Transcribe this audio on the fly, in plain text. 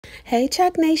Hey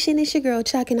Chalk Nation, it's your girl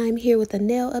Chalk and I'm here with a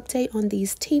nail update on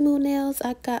these Temu nails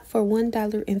I got for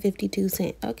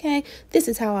 $1.52. Okay, this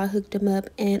is how I hooked them up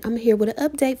and I'm here with an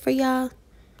update for y'all.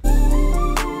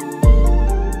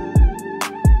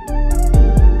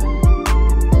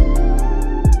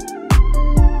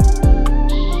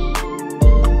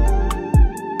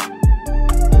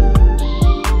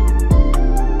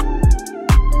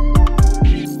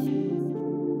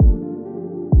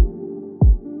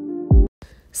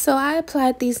 So I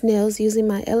applied these nails using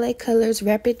my LA Colors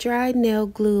Rapid Dry Nail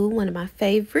Glue, one of my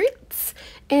favorites.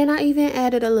 And I even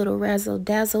added a little razzle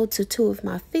dazzle to two of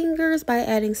my fingers by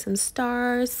adding some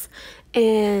stars.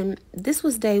 And this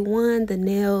was day one, the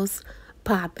nails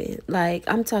popping. Like,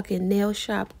 I'm talking nail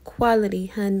shop quality,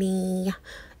 honey.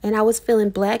 And I was feeling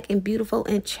black and beautiful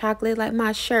and chocolate like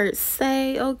my shirt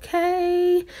say,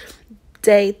 okay?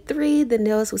 Day 3, the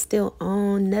nails were still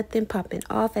on, nothing popping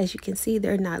off. As you can see,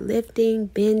 they're not lifting,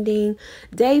 bending.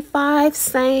 Day 5,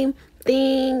 same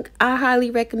thing. I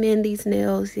highly recommend these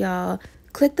nails, y'all.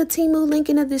 Click the Temu link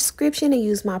in the description and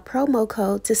use my promo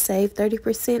code to save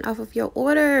 30% off of your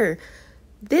order.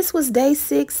 This was day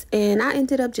 6 and I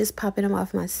ended up just popping them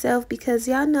off myself because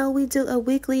y'all know we do a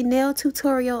weekly nail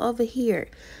tutorial over here.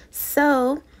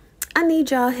 So I need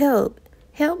y'all help.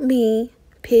 Help me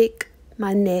pick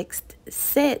my next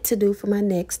set to do for my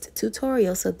next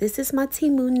tutorial. So this is my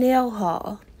Temu nail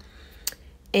haul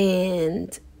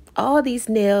and all these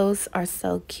nails are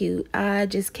so cute. I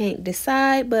just can't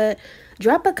decide, but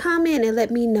drop a comment and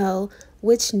let me know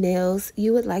which nails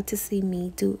you would like to see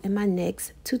me do in my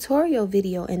next tutorial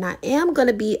video, and I am going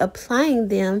to be applying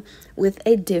them with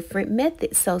a different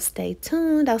method, so stay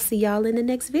tuned. I'll see y'all in the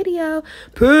next video.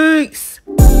 Peace.